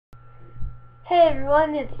Hey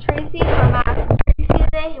everyone, it's Tracy from Math Tracy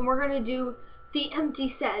today, and we're going to do the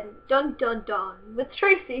empty set. Dun dun dun with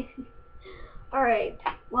Tracy. Alright,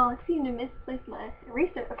 well I seem to misplace my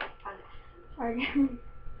eraser. Okay, got it. Sorry.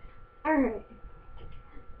 Alright.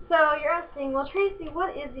 So you're asking, well Tracy,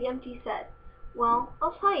 what is the empty set? Well,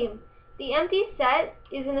 I'll tell you. The empty set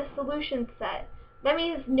is in a solution set. That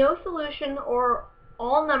means no solution or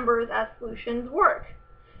all numbers as solutions work.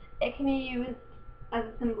 It can be used as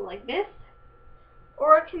a symbol like this,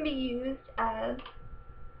 or it can be used as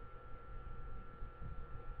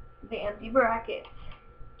the empty brackets.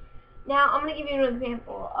 Now, I'm going to give you an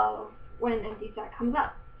example of when an empty set comes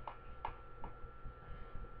up.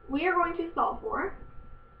 We are going to solve for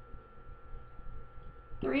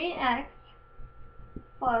 3x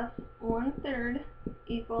plus 1/3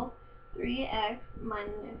 equals 3x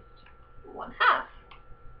minus 1/2.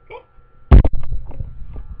 Okay?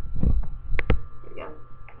 There we go.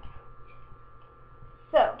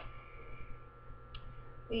 So,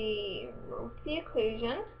 we wrote the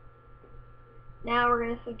equation. Now we're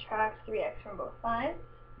going to subtract 3x from both sides.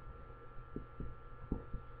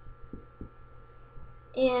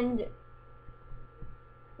 And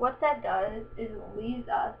what that does is it leaves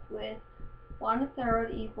us with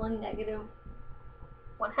 1/3 equaling negative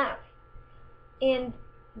 1/2. And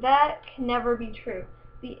that can never be true.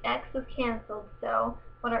 The x is canceled, so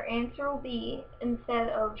what our answer will be, instead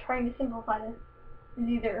of trying to simplify this, is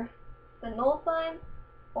either the null sign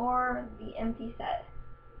or the empty set.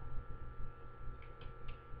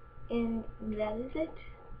 And that is it.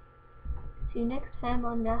 See you next time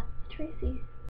on Math with Tracy.